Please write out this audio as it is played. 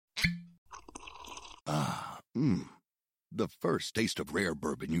The first taste of rare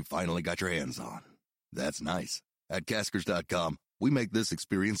bourbon you finally got your hands on. That's nice. At Caskers.com, we make this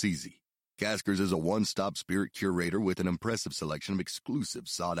experience easy. Caskers is a one-stop spirit curator with an impressive selection of exclusive,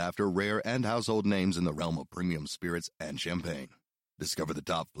 sought-after, rare, and household names in the realm of premium spirits and champagne. Discover the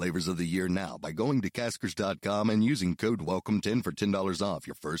top flavors of the year now by going to Caskers.com and using code WELCOME10 for $10 off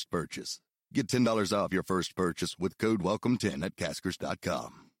your first purchase. Get $10 off your first purchase with code WELCOME10 at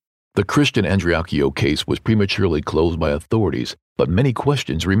Caskers.com. The Christian Andriacchio case was prematurely closed by authorities, but many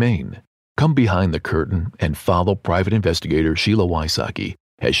questions remain. Come behind the curtain and follow private investigator Sheila Wysocki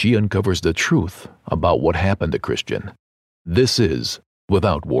as she uncovers the truth about what happened to Christian. This is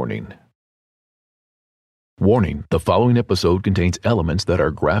Without Warning. Warning: the following episode contains elements that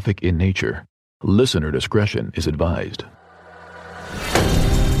are graphic in nature. Listener discretion is advised.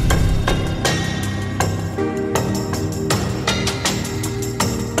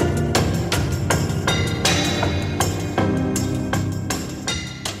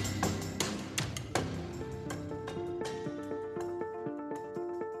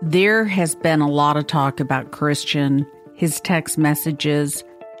 There has been a lot of talk about Christian, his text messages,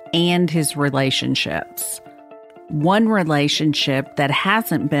 and his relationships. One relationship that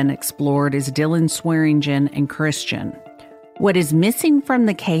hasn't been explored is Dylan Swearingen and Christian. What is missing from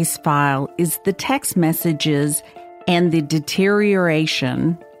the case file is the text messages and the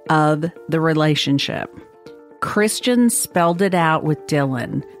deterioration of the relationship. Christian spelled it out with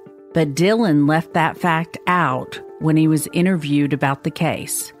Dylan, but Dylan left that fact out when he was interviewed about the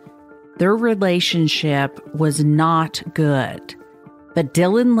case. Their relationship was not good, but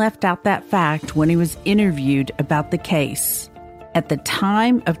Dylan left out that fact when he was interviewed about the case. At the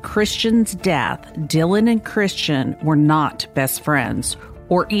time of Christian's death, Dylan and Christian were not best friends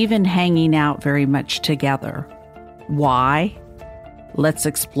or even hanging out very much together. Why? Let's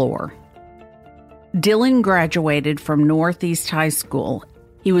explore. Dylan graduated from Northeast High School.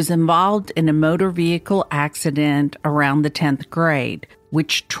 He was involved in a motor vehicle accident around the 10th grade,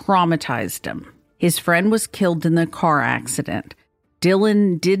 which traumatized him. His friend was killed in the car accident.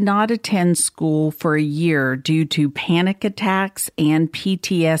 Dylan did not attend school for a year due to panic attacks and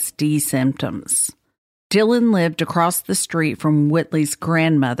PTSD symptoms. Dylan lived across the street from Whitley's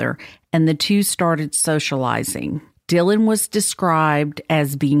grandmother, and the two started socializing. Dylan was described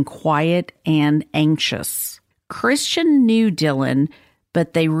as being quiet and anxious. Christian knew Dylan,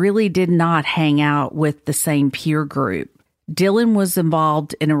 but they really did not hang out with the same peer group. Dylan was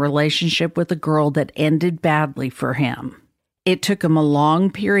involved in a relationship with a girl that ended badly for him. It took him a long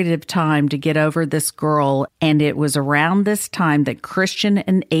period of time to get over this girl, and it was around this time that Christian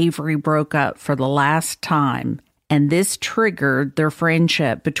and Avery broke up for the last time, and this triggered their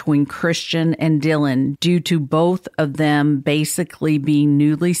friendship between Christian and Dylan due to both of them basically being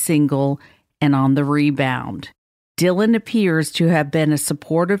newly single and on the rebound. Dylan appears to have been a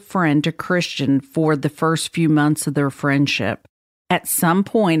supportive friend to Christian for the first few months of their friendship. At some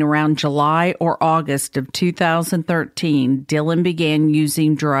point around July or August of 2013, Dylan began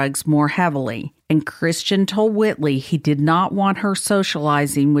using drugs more heavily, and Christian told Whitley he did not want her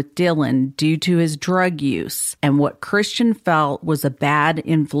socializing with Dylan due to his drug use and what Christian felt was a bad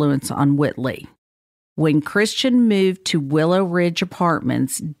influence on Whitley. When Christian moved to Willow Ridge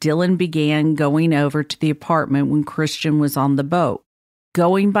Apartments, Dylan began going over to the apartment when Christian was on the boat.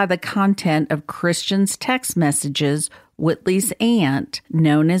 Going by the content of Christian's text messages, Whitley's aunt,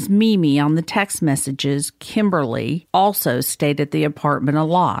 known as Mimi on the text messages, Kimberly, also stayed at the apartment a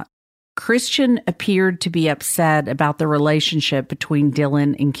lot. Christian appeared to be upset about the relationship between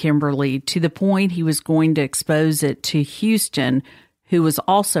Dylan and Kimberly to the point he was going to expose it to Houston, who was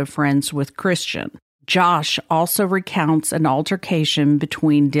also friends with Christian. Josh also recounts an altercation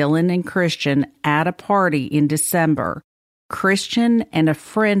between Dylan and Christian at a party in December. Christian and a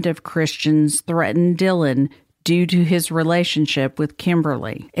friend of Christian's threatened Dylan due to his relationship with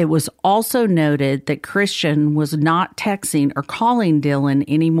Kimberly. It was also noted that Christian was not texting or calling Dylan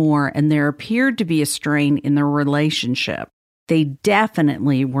anymore, and there appeared to be a strain in their relationship. They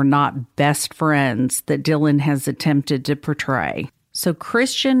definitely were not best friends that Dylan has attempted to portray. So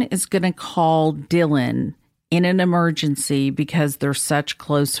Christian is going to call Dylan in an emergency because they're such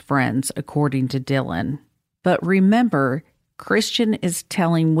close friends, according to Dylan. But remember, Christian is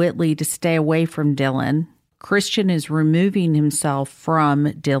telling Whitley to stay away from Dylan. Christian is removing himself from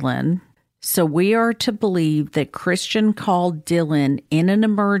Dylan. So we are to believe that Christian called Dylan in an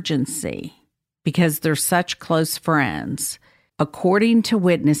emergency because they're such close friends. According to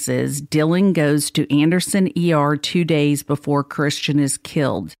witnesses, Dylan goes to Anderson ER 2 days before Christian is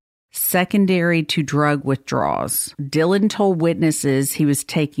killed. secondary to drug withdrawals. Dylan told witnesses he was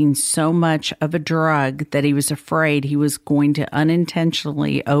taking so much of a drug that he was afraid he was going to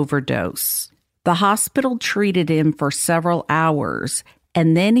unintentionally overdose. The hospital treated him for several hours,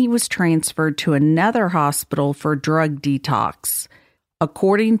 and then he was transferred to another hospital for drug detox.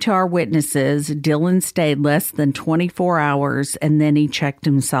 According to our witnesses, Dylan stayed less than 24 hours and then he checked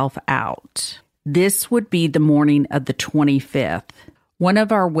himself out. This would be the morning of the 25th. One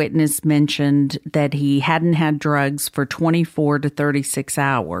of our witnesses mentioned that he hadn't had drugs for 24 to 36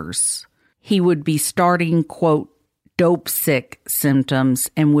 hours. He would be starting, quote, dope sick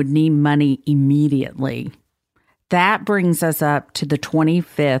symptoms and would need money immediately. That brings us up to the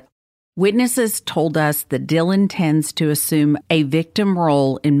 25th. Witnesses told us that Dylan tends to assume a victim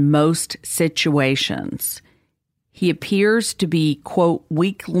role in most situations. He appears to be, quote,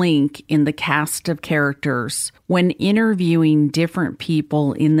 weak link in the cast of characters. When interviewing different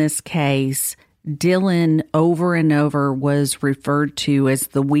people in this case, Dylan over and over was referred to as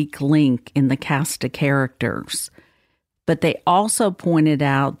the weak link in the cast of characters. But they also pointed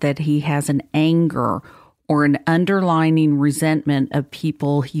out that he has an anger or an underlying resentment of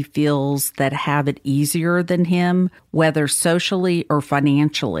people he feels that have it easier than him, whether socially or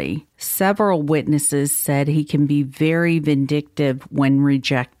financially. Several witnesses said he can be very vindictive when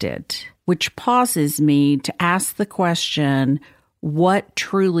rejected, which causes me to ask the question, what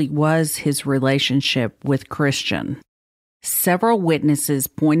truly was his relationship with Christian? Several witnesses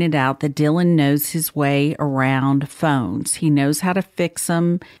pointed out that Dylan knows his way around phones. He knows how to fix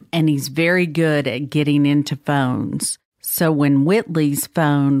them, and he's very good at getting into phones. So when Whitley's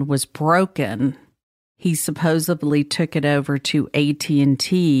phone was broken, he supposedly took it over to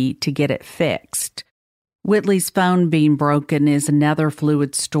AT&T to get it fixed. Whitley's phone being broken is another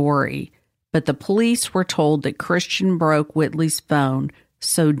fluid story, but the police were told that Christian broke Whitley's phone,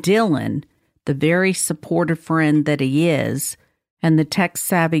 so Dylan, the very supportive friend that he is, and the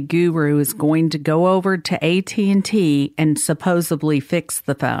tech-savvy guru is going to go over to AT&T and supposedly fix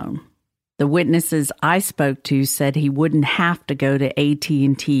the phone. The witnesses I spoke to said he wouldn't have to go to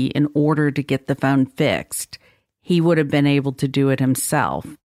AT&T in order to get the phone fixed. He would have been able to do it himself.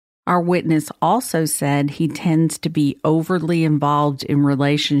 Our witness also said he tends to be overly involved in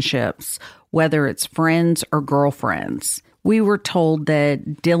relationships, whether it's friends or girlfriends. We were told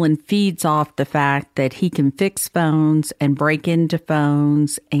that Dylan feeds off the fact that he can fix phones and break into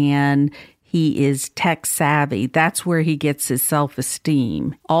phones, and he is tech savvy. That's where he gets his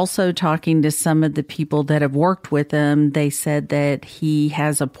self-esteem. Also, talking to some of the people that have worked with him, they said that he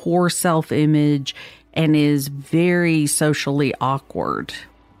has a poor self-image and is very socially awkward.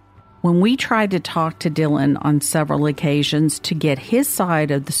 When we tried to talk to Dylan on several occasions to get his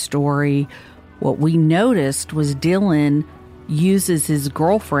side of the story, what we noticed was Dylan uses his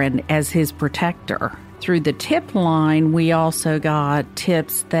girlfriend as his protector. Through the tip line, we also got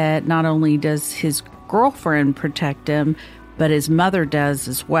tips that not only does his girlfriend protect him, but his mother does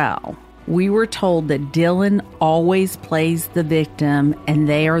as well. We were told that Dylan always plays the victim and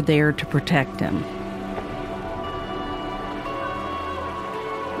they are there to protect him.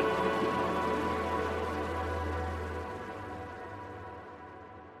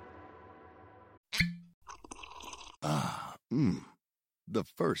 The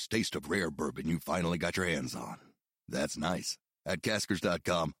first taste of rare bourbon you finally got your hands on. That's nice. At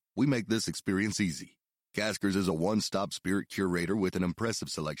Caskers.com, we make this experience easy. Caskers is a one-stop spirit curator with an impressive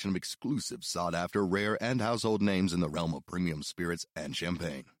selection of exclusive, sought-after, rare, and household names in the realm of premium spirits and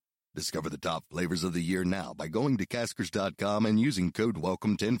champagne. Discover the top flavors of the year now by going to Caskers.com and using code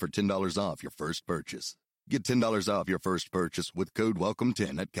WELCOME10 for $10 off your first purchase. Get $10 off your first purchase with code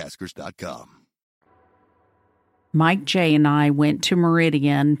WELCOME10 at Caskers.com. Mike J. and I went to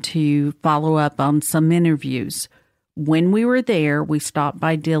Meridian to follow up on some interviews. When we were there, we stopped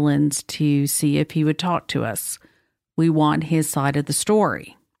by Dylan's to see if he would talk to us. We want his side of the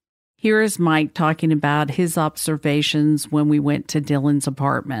story. Here is Mike talking about his observations when we went to Dylan's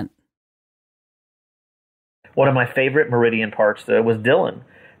apartment. One of my favorite Meridian parts, though, was Dylan.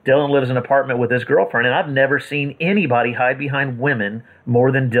 Dylan lives in an apartment with his girlfriend, and I've never seen anybody hide behind women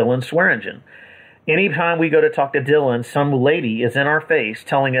more than Dylan Swearingen. Anytime we go to talk to Dylan, some lady is in our face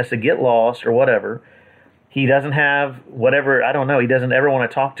telling us to get lost or whatever. He doesn't have whatever, I don't know, he doesn't ever want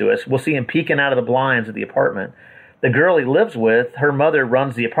to talk to us. We'll see him peeking out of the blinds of the apartment. The girl he lives with, her mother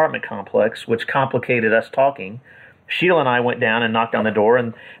runs the apartment complex, which complicated us talking. Sheila and I went down and knocked on the door,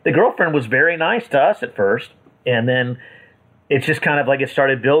 and the girlfriend was very nice to us at first, and then it's just kind of like it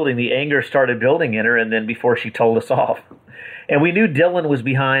started building. The anger started building in her, and then before she told us off. And we knew Dylan was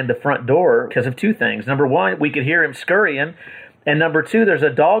behind the front door because of two things. Number one, we could hear him scurrying, And number two, there's a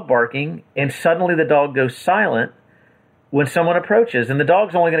dog barking, and suddenly the dog goes silent when someone approaches. And the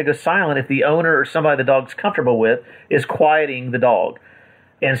dog's only going to go silent if the owner or somebody the dog's comfortable with is quieting the dog.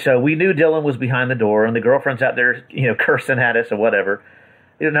 And so we knew Dylan was behind the door, and the girlfriend's out there, cursing at us or whatever.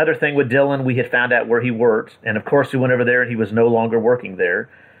 Another thing with Dylan, we had found out where he worked. And of course, we went over there and he was no longer working there.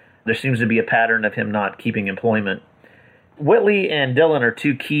 There seems to be a pattern of him not keeping employment. Whitley and Dylan are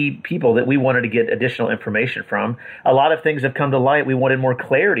two key people that we wanted to get additional information from. A lot of things have come to light we wanted more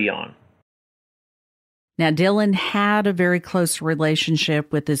clarity on. Now, Dylan had a very close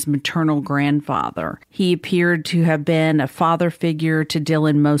relationship with his maternal grandfather. He appeared to have been a father figure to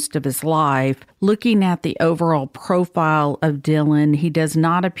Dylan most of his life. Looking at the overall profile of Dylan, he does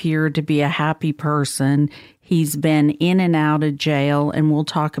not appear to be a happy person. He's been in and out of jail, and we'll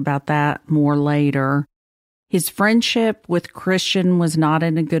talk about that more later. His friendship with Christian was not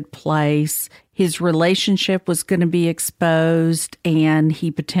in a good place. His relationship was going to be exposed, and he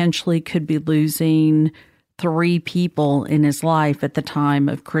potentially could be losing 3 people in his life at the time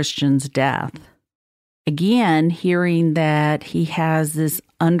of Christian's death. Again, hearing that he has this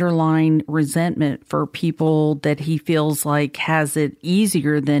underlying resentment for people that he feels like has it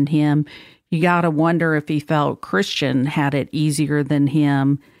easier than him, you got to wonder if he felt Christian had it easier than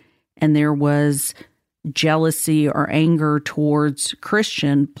him, and there was jealousy or anger towards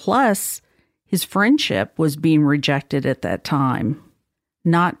Christian, plus his friendship was being rejected at that time.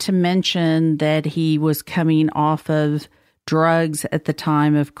 Not to mention that he was coming off of drugs at the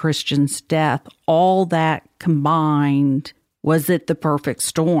time of Christian's death. All that combined, was it the perfect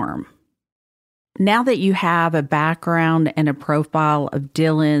storm? Now that you have a background and a profile of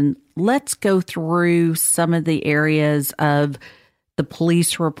Dylan, let's go through some of the areas of the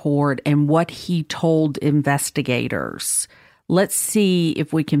police report and what he told investigators. Let's see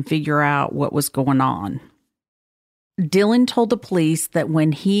if we can figure out what was going on. Dylan told the police that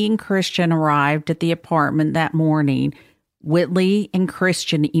when he and Christian arrived at the apartment that morning, Whitley and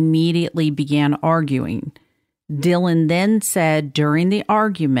Christian immediately began arguing. Dylan then said during the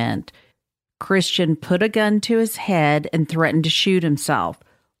argument, Christian put a gun to his head and threatened to shoot himself.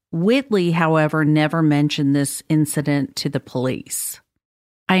 Whitley, however, never mentioned this incident to the police.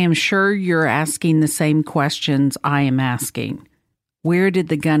 I am sure you're asking the same questions I am asking. Where did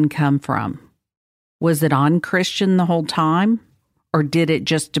the gun come from? Was it on Christian the whole time, or did it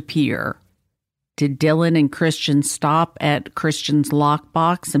just appear? Did Dylan and Christian stop at Christian's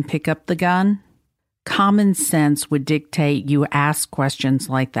lockbox and pick up the gun? Common sense would dictate you ask questions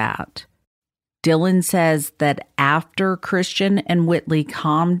like that. Dylan says that after Christian and Whitley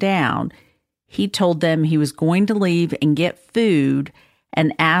calmed down, he told them he was going to leave and get food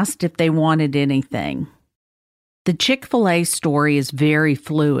and asked if they wanted anything. The Chick-fil-A story is very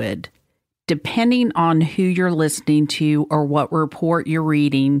fluid. Depending on who you're listening to or what report you're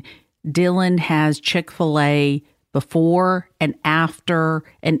reading, Dylan has Chick-fil-A before and after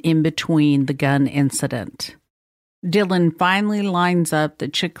and in between the gun incident. Dylan finally lines up the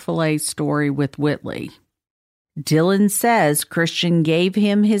Chick-fil-A story with Whitley. Dylan says Christian gave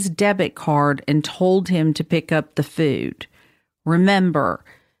him his debit card and told him to pick up the food. Remember,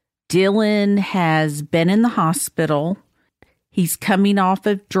 Dylan has been in the hospital. He's coming off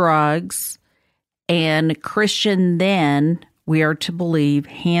of drugs. And Christian then, we are to believe,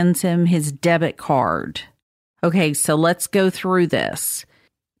 hands him his debit card. Okay, so let's go through this.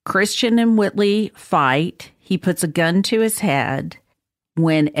 Christian and Whitley fight. He puts a gun to his head.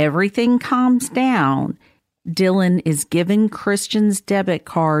 When everything calms down, Dylan is given Christian's debit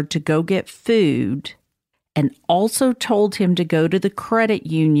card to go get food and also told him to go to the credit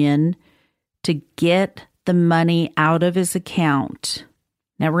union to get the money out of his account.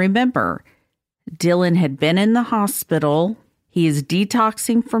 Now remember, Dylan had been in the hospital. He is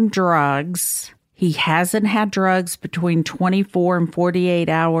detoxing from drugs. He hasn't had drugs between 24 and 48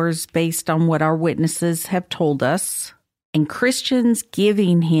 hours based on what our witnesses have told us. And Christian's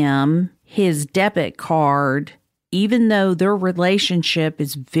giving him his debit card, even though their relationship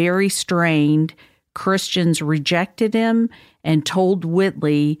is very strained. Christian's rejected him and told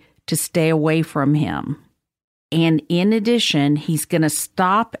Whitley to stay away from him. And in addition, he's going to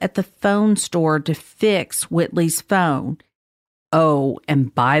stop at the phone store to fix Whitley's phone. Oh,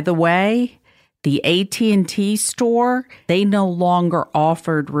 and by the way, the AT&T store, they no longer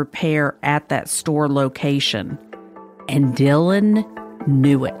offered repair at that store location. And Dylan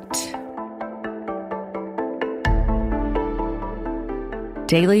knew it.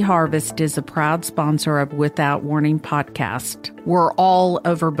 Daily Harvest is a proud sponsor of Without Warning podcast. We're all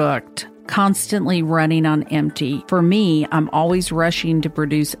overbooked. constantly running on empty. For me, I'm always rushing to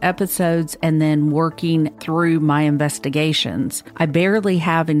produce episodes and then working through my investigations. I barely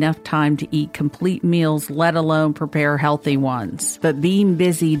have enough time to eat complete meals, let alone prepare healthy ones. But being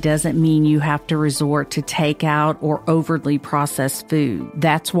busy doesn't mean you have to resort to takeout or overly processed food.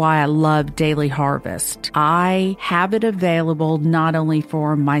 That's why I love Daily Harvest. I have it available not only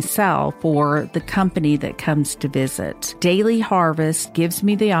for myself, for the company that comes to visit. Daily Harvest gives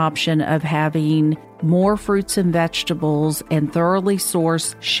me the option of having more fruits and vegetables and thoroughly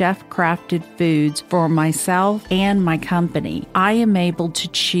sourced chef-crafted foods for myself and my company. I am able to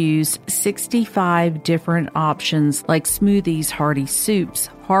choose 65 different options like smoothies, hearty soups,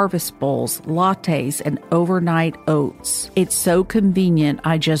 harvest bowls, lattes, and overnight oats. It's so convenient.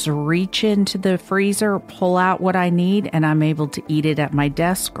 I just reach into the freezer, pull out what I need, and I'm able to eat it at my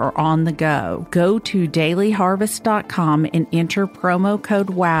desk or on the go. Go to dailyharvest.com and enter promo code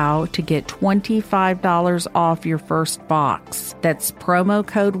WOW to get $25 off your first box. That's promo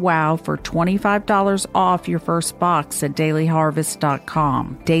code WOW for $25 off your first box at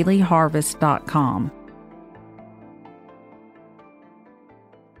dailyharvest.com. dailyharvest.com.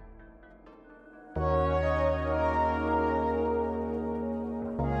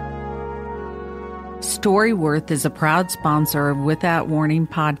 Storyworth is a proud sponsor of Without Warning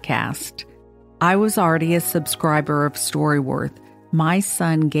podcast. I was already a subscriber of Storyworth. My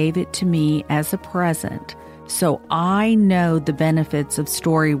son gave it to me as a present, so I know the benefits of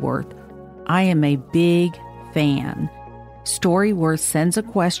Storyworth. I am a big fan. Storyworth sends a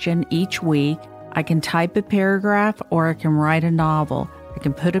question each week. I can type a paragraph or I can write a novel. I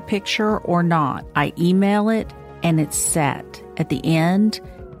can put a picture or not. I email it and it's set. At the end,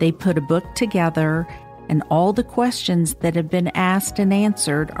 they put a book together and all the questions that have been asked and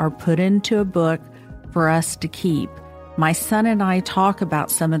answered are put into a book for us to keep. My son and I talk about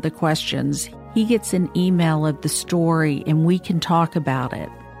some of the questions. He gets an email of the story and we can talk about it.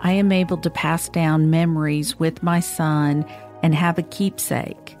 I am able to pass down memories with my son and have a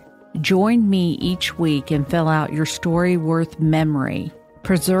keepsake. Join me each week and fill out your Storyworth memory.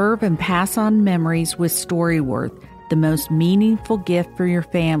 Preserve and pass on memories with Storyworth, the most meaningful gift for your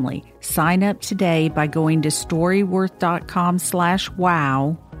family. Sign up today by going to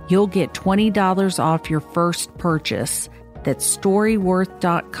storyworth.com/wow. You'll get $20 off your first purchase. That's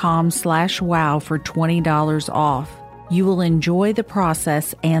storyworth.com/wow for $20 off. You will enjoy the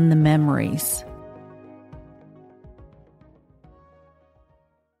process and the memories.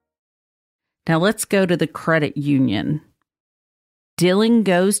 Now let's go to the credit union. Dylan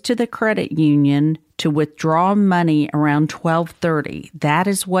goes to the credit union to withdraw money around 12:30. That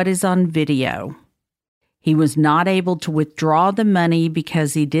is what is on video. He was not able to withdraw the money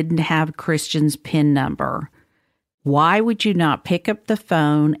because he didn't have Christian's PIN number. Why would you not pick up the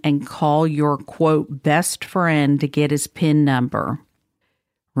phone and call your, quote, best friend to get his PIN number?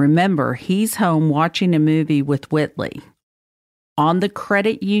 Remember, he's home watching a movie with Whitley. On the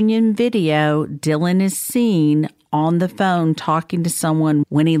credit union video, Dylan is seen on the phone talking to someone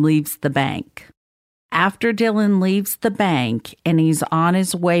when he leaves the bank. After Dylan leaves the bank and he's on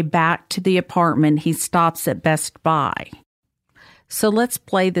his way back to the apartment, he stops at Best Buy. So let's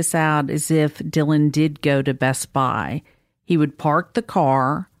play this out as if Dylan did go to Best Buy. He would park the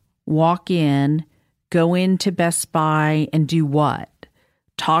car, walk in, go into Best Buy, and do what?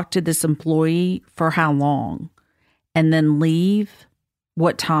 Talk to this employee for how long? And then leave?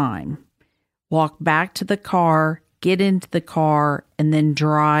 What time? Walk back to the car, get into the car, and then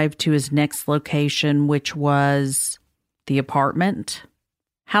drive to his next location, which was the apartment?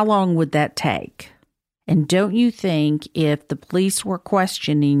 How long would that take? And don't you think if the police were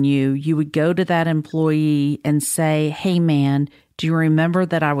questioning you, you would go to that employee and say, hey man, do you remember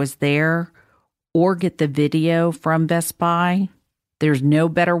that I was there? Or get the video from Best Buy? There's no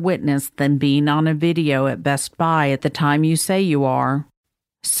better witness than being on a video at Best Buy at the time you say you are.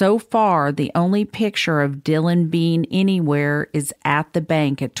 So far, the only picture of Dylan being anywhere is at the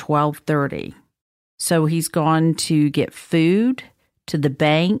bank at 12:30. So he's gone to get food, to the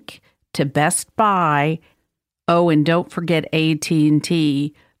bank, to Best Buy. Oh, and don't forget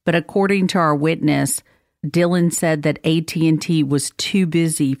AT&T. But according to our witness, Dylan said that AT&T was too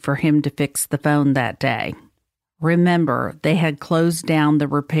busy for him to fix the phone that day. Remember, they had closed down the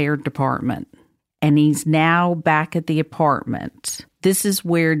repair department, and he's now back at the apartment. This is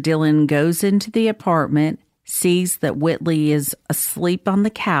where Dylan goes into the apartment, sees that Whitley is asleep on the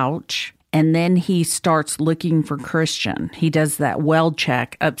couch, and then he starts looking for Christian. He does that well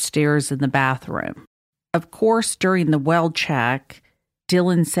check upstairs in the bathroom. Of course, during the well check,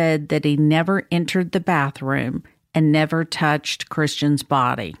 Dylan said that he never entered the bathroom and never touched Christian's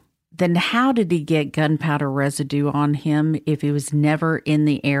body. Then how did he get gunpowder residue on him if he was never in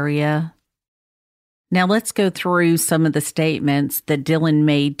the area? Now let's go through some of the statements that Dylan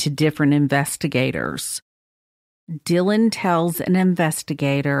made to different investigators. Dylan tells an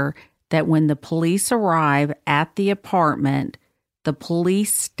investigator that when the police arrive at the apartment, the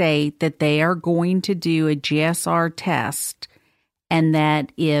police state that they are going to do a GSR test and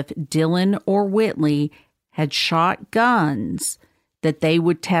that if Dylan or Whitley had shot guns, that they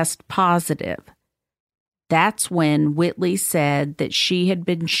would test positive. That's when Whitley said that she had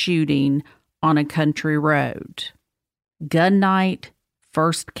been shooting on a country road. Gun night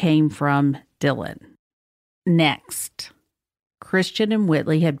first came from Dylan. Next, Christian and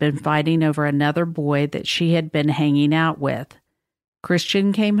Whitley had been fighting over another boy that she had been hanging out with.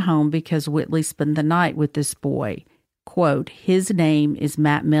 Christian came home because Whitley spent the night with this boy. Quote, his name is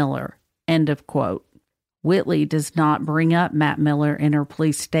Matt Miller. End of quote. Whitley does not bring up Matt Miller in her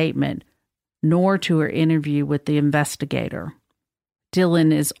police statement, nor to her interview with the investigator.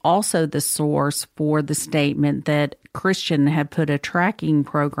 Dylan is also the source for the statement that Christian had put a tracking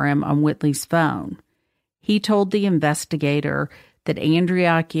program on Whitley's phone. He told the investigator that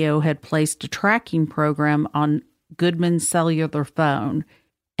Andriacchio had placed a tracking program on Goodman's cellular phone,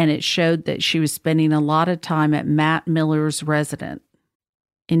 and it showed that she was spending a lot of time at Matt Miller's residence.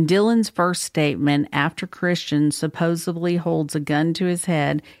 In Dylan's first statement, after Christian supposedly holds a gun to his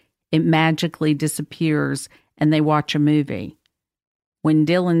head, it magically disappears and they watch a movie. When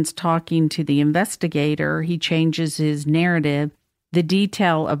Dylan's talking to the investigator, he changes his narrative. The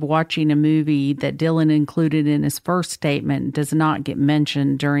detail of watching a movie that Dylan included in his first statement does not get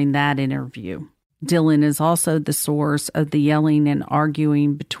mentioned during that interview. Dylan is also the source of the yelling and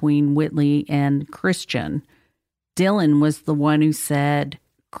arguing between Whitley and Christian. Dylan was the one who said,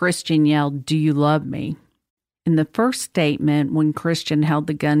 Christian yelled, "Do you love me?" In the first statement, when Christian held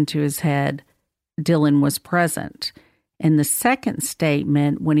the gun to his head, Dylan was present. In the second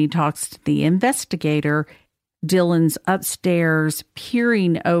statement, when he talks to the investigator, Dylan's upstairs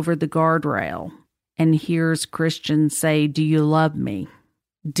peering over the guardrail and hears Christian say, "Do you love me?"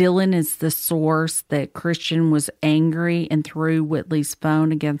 Dylan is the source that Christian was angry and threw Whitley's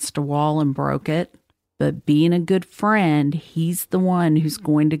phone against a wall and broke it. But being a good friend, he's the one who's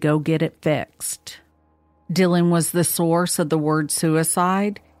going to go get it fixed. Dylan was the source of the word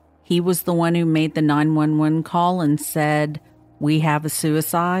suicide. He was the one who made the 911 call and said, "We have a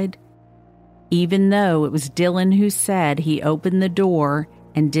suicide." Even though it was Dylan who said he opened the door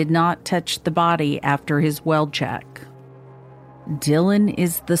and did not touch the body after his well check. Dylan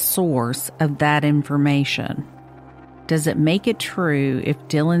is the source of that information. Does it make it true if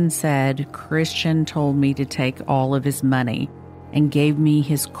Dylan said, Christian told me to take all of his money and gave me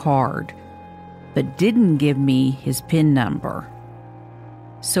his card, but didn't give me his PIN number?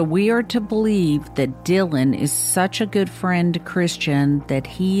 So we are to believe that Dylan is such a good friend to Christian that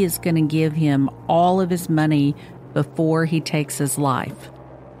he is going to give him all of his money before he takes his life.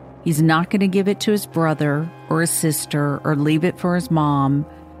 He's not going to give it to his brother or his sister or leave it for his mom,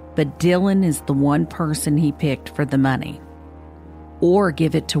 but Dylan is the one person he picked for the money. Or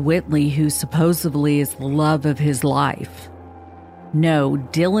give it to Whitley, who supposedly is the love of his life. No,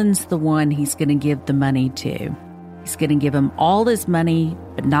 Dylan's the one he's going to give the money to. He's going to give him all his money,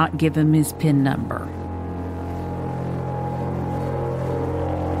 but not give him his PIN number.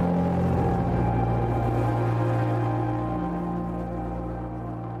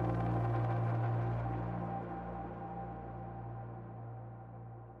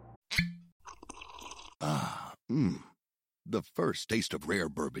 The first taste of rare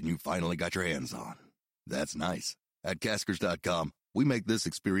bourbon you finally got your hands on. That's nice. At Caskers.com, we make this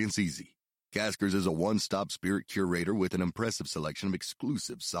experience easy. Caskers is a one-stop spirit curator with an impressive selection of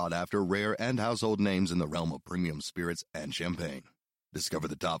exclusive, sought-after, rare, and household names in the realm of premium spirits and champagne. Discover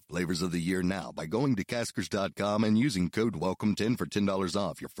the top flavors of the year now by going to Caskers.com and using code WELCOME10 for $10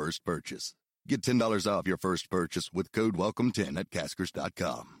 off your first purchase. Get $10 off your first purchase with code WELCOME10 at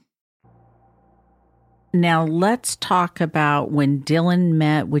Caskers.com. Now let's talk about when Dylan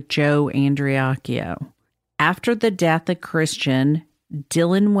met with Joe Andriacchio. After the death of Christian,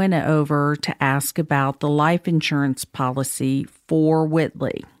 Dylan went over to ask about the life insurance policy for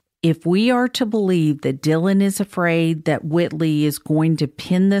Whitley. If we are to believe that Dylan is afraid that Whitley is going to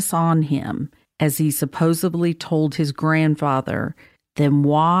pin this on him, as he supposedly told his grandfather, then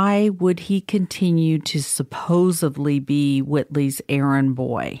why would he continue to supposedly be Whitley's errand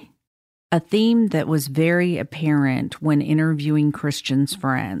boy? A theme that was very apparent when interviewing Christian's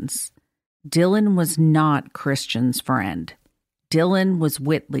friends. Dylan was not Christian's friend. Dylan was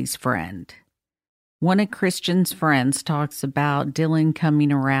Whitley's friend. One of Christian's friends talks about Dylan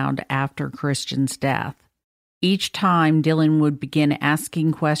coming around after Christian's death. Each time, Dylan would begin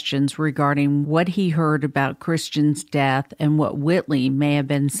asking questions regarding what he heard about Christian's death and what Whitley may have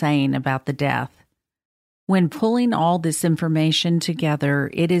been saying about the death. When pulling all this information together,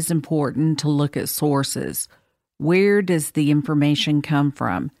 it is important to look at sources. Where does the information come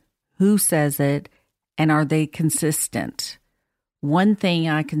from? Who says it? And are they consistent? One thing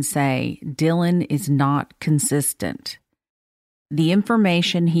I can say, Dylan is not consistent. The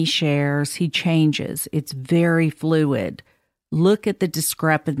information he shares, he changes. It's very fluid. Look at the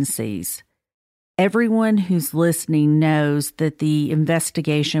discrepancies. Everyone who's listening knows that the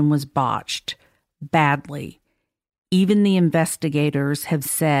investigation was botched badly. Even the investigators have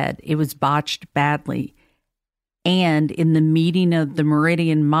said it was botched badly. And in the meeting of the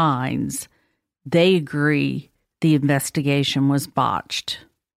Meridian Minds, they agree the investigation was botched.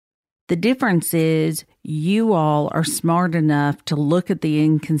 The difference is you all are smart enough to look at the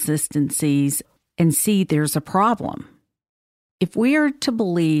inconsistencies and see there's a problem. If we are to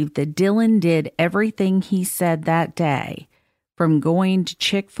believe that Dylan did everything he said that day, from going to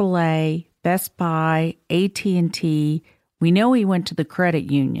Chick-fil-A, Best Buy, AT&T, we know he went to the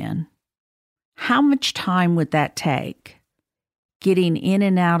credit union. How much time would that take? Getting in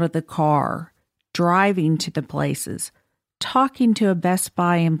and out of the car, driving to the places, talking to a Best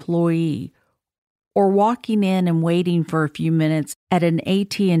Buy employee, or walking in and waiting for a few minutes at an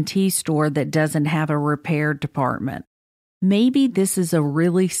AT&T store that doesn't have a repair department. Maybe this is a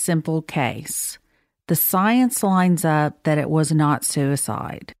really simple case. The science lines up that it was not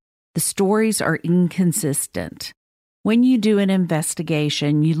suicide. The stories are inconsistent. When you do an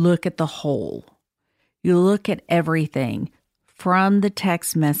investigation, you look at the whole. You look at everything from the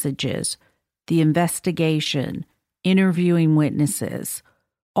text messages, the investigation, interviewing witnesses.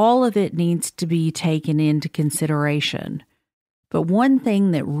 All of it needs to be taken into consideration. But one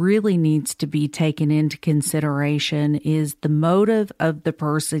thing that really needs to be taken into consideration is the motive of the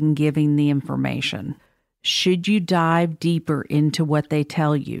person giving the information. Should you dive deeper into what they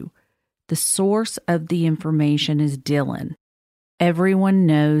tell you? The source of the information is Dylan. Everyone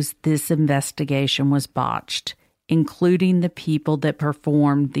knows this investigation was botched, including the people that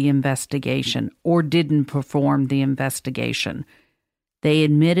performed the investigation or didn't perform the investigation. They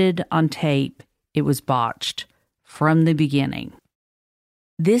admitted on tape it was botched from the beginning.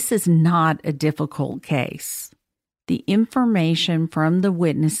 This is not a difficult case. The information from the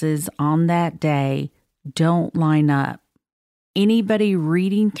witnesses on that day don't line up. Anybody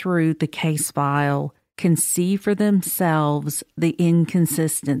reading through the case file can see for themselves the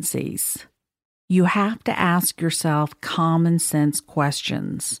inconsistencies. You have to ask yourself common sense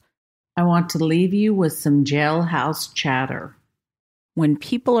questions. I want to leave you with some jailhouse chatter. When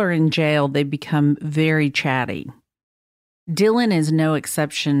people are in jail, they become very chatty. Dylan is no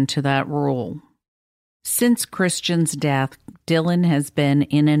exception to that rule. Since Christian's death, Dylan has been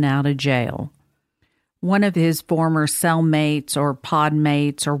in and out of jail. One of his former cellmates or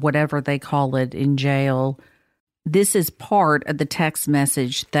podmates or whatever they call it in jail, this is part of the text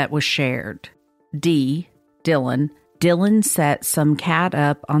message that was shared. Dylan set some cat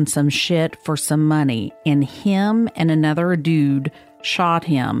up on some shit for some money, and him and another dude shot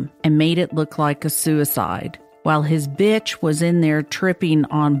him and made it look like a suicide, while his bitch was in there tripping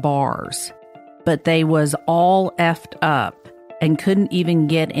on bars. But they was all effed up and couldn't even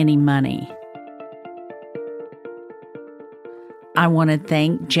get any money. I want to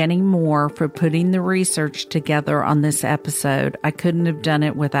thank Jenny Moore for putting the research together on this episode. I couldn't have done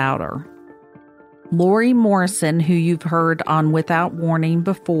it without her. Lori Morrison, who you've heard on Without Warning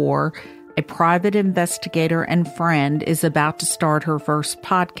before, a private investigator and friend, is about to start her first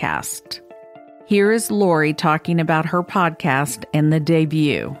podcast. Here is Lori talking about her podcast and the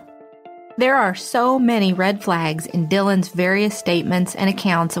debut. There are so many red flags in Dylan's various statements and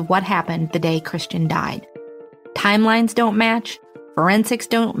accounts of what happened the day Christian died. Timelines don't match, forensics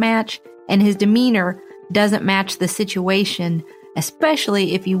don't match, and his demeanor doesn't match the situation,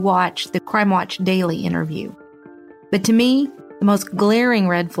 especially if you watch the Crime Watch Daily interview. But to me, the most glaring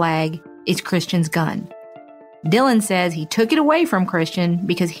red flag is Christian's gun. Dylan says he took it away from Christian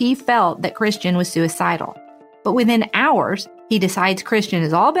because he felt that Christian was suicidal. But within hours, he decides Christian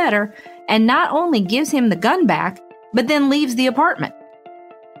is all better and not only gives him the gun back, but then leaves the apartment.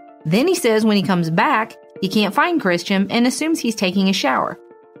 Then he says when he comes back, he can't find Christian and assumes he's taking a shower.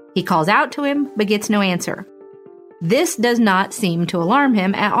 He calls out to him, but gets no answer. This does not seem to alarm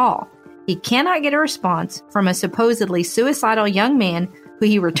him at all. He cannot get a response from a supposedly suicidal young man who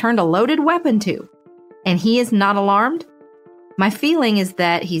he returned a loaded weapon to. And he is not alarmed? My feeling is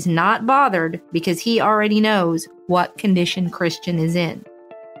that he's not bothered because he already knows what condition Christian is in.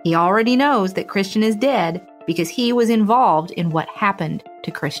 He already knows that Christian is dead because he was involved in what happened to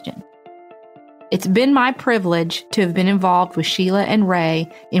Christian. It's been my privilege to have been involved with Sheila and Ray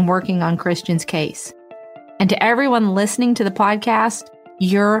in working on Christian's case. And to everyone listening to the podcast,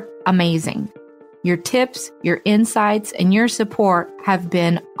 you're amazing. Your tips, your insights, and your support have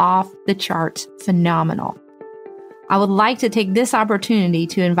been off the charts phenomenal. I would like to take this opportunity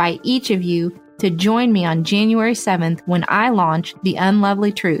to invite each of you to join me on January 7th when I launch The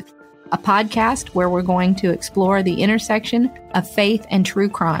Unlovely Truth, a podcast where we're going to explore the intersection of faith and true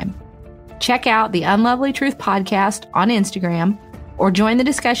crime. Check out the Unlovely Truth podcast on Instagram or join the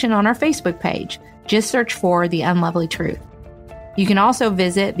discussion on our Facebook page. Just search for The Unlovely Truth. You can also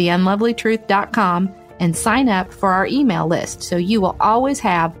visit theunlovelytruth.com and sign up for our email list so you will always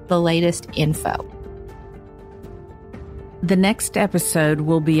have the latest info. The next episode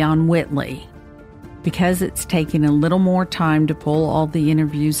will be on Whitley. Because it's taking a little more time to pull all the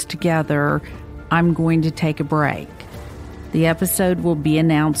interviews together, I'm going to take a break. The episode will be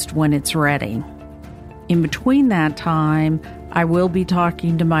announced when it's ready. In between that time, I will be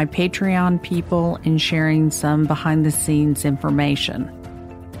talking to my Patreon people and sharing some behind-the-scenes information.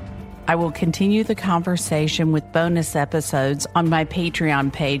 I will continue the conversation with bonus episodes on my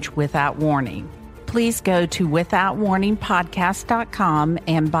Patreon page without warning. Please go to withoutwarningpodcast.com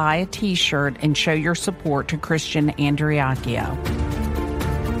and buy a t-shirt and show your support to Christian Andriacchio.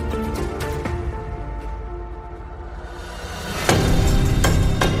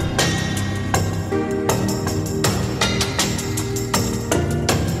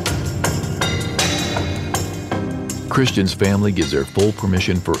 Christian's family gives their full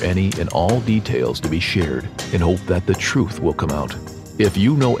permission for any and all details to be shared in hope that the truth will come out. If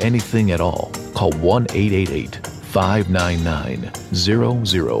you know anything at all, call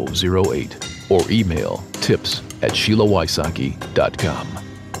 1-888-599-0008 or email tips@SheilaWysocki.com.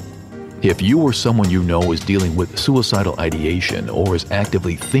 If you or someone you know is dealing with suicidal ideation or is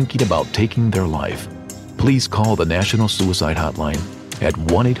actively thinking about taking their life, please call the National Suicide Hotline at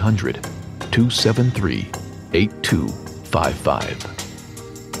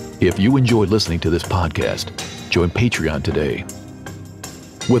 1-800-273-8255. If you enjoyed listening to this podcast, join Patreon today.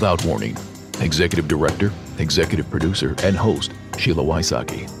 Without Warning, Executive Director, Executive Producer, and Host, Sheila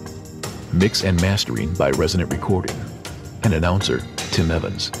Wysocki. Mix and mastering by Resonant Recording. And announcer, Tim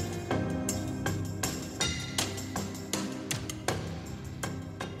Evans.